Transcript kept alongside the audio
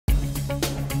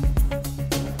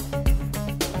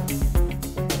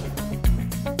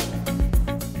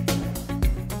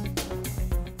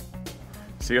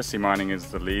CRCMining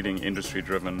is the leading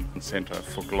industry-driven centre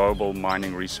for global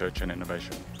mining research and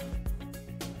innovation.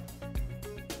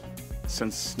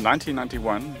 Since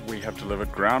 1991, we have delivered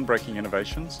groundbreaking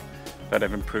innovations that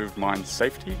have improved mine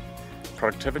safety,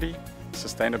 productivity,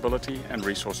 sustainability and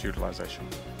resource utilisation.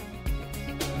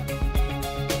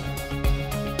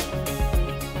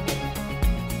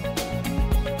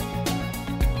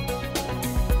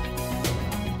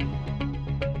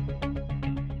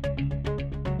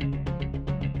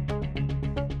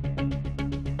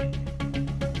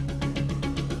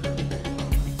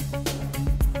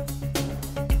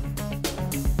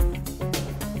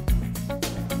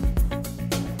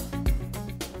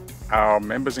 Our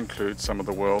members include some of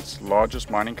the world's largest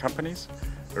mining companies,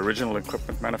 original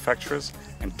equipment manufacturers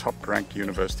and top-ranked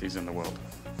universities in the world.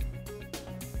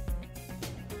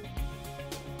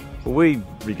 Well, we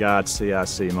regard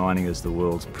CRCMining as the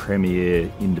world's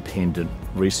premier independent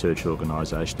research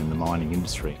organisation in the mining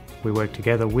industry. We work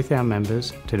together with our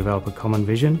members to develop a common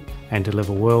vision and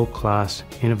deliver world-class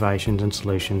innovations and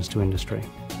solutions to industry.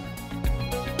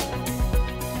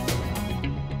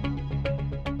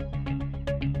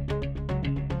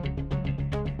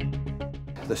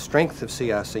 The strength of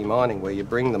CRCMining, where you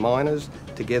bring the miners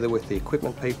together with the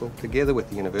equipment people, together with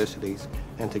the universities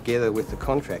and together with the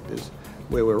contractors,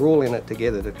 where we're all in it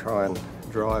together to try and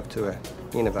drive to an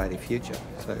innovative future.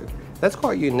 So that's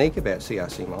quite unique about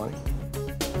CRCMining.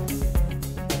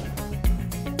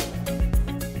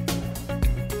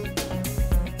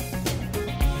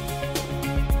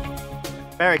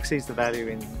 Barrick sees the value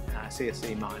in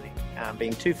CRCMining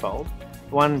being twofold.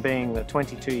 One being the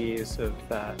 22 years of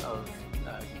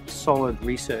solid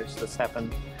research that's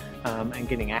happened and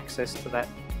getting access to that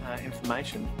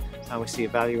information. We see a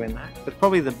value in that. But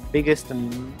probably the biggest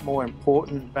and more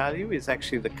important value is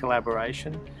actually the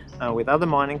collaboration with other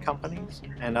mining companies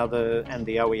and the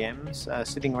OEMs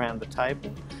sitting around the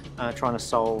table trying to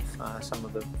solve some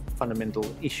of the fundamental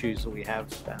issues that we have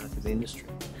to the industry.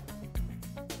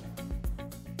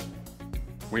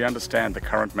 We understand the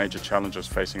current major challenges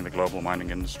facing the global mining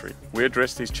industry. We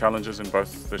address these challenges in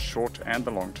both the short and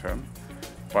the long term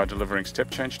by delivering step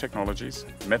change technologies,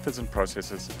 methods and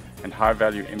processes, and high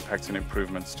value impacts and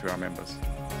improvements to our members.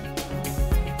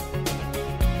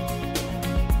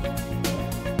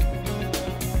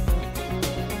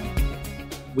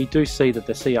 We do see that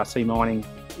the CRCMining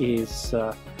is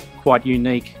quite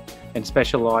unique and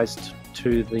specialised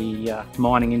to the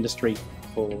mining industry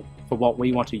for what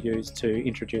we want to use to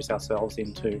introduce ourselves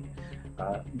into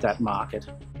that market.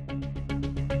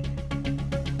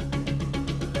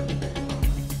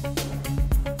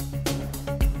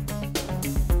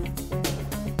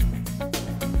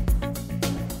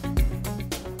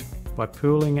 By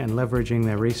pooling and leveraging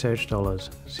their research dollars,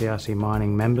 CRCMining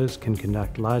members can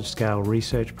conduct large-scale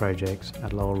research projects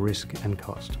at lower risk and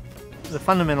cost. The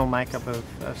fundamental makeup of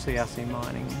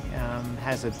CRCMining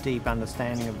has a deep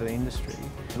understanding of the industry,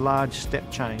 large step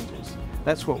changes.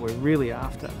 That's what we're really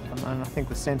after, and I think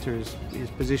the centre is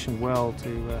positioned well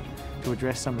to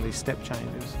address some of these step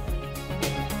changes.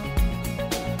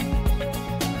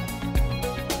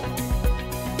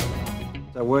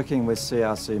 So working with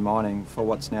CRCMining for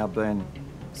what's now been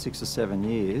 6 or 7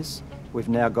 years, we've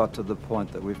now got to the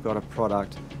point that we've got a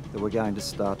product that we're going to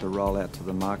start to roll out to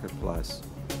the marketplace.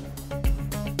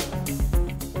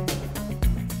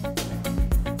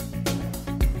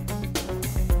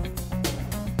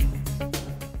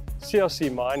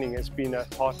 CRCMining has been a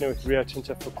partner with Rio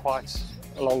Tinto for quite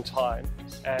a long time,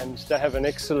 and they have an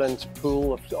excellent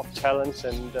pool of talent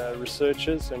and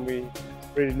researchers, and we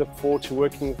really look forward to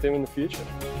working with them in the future.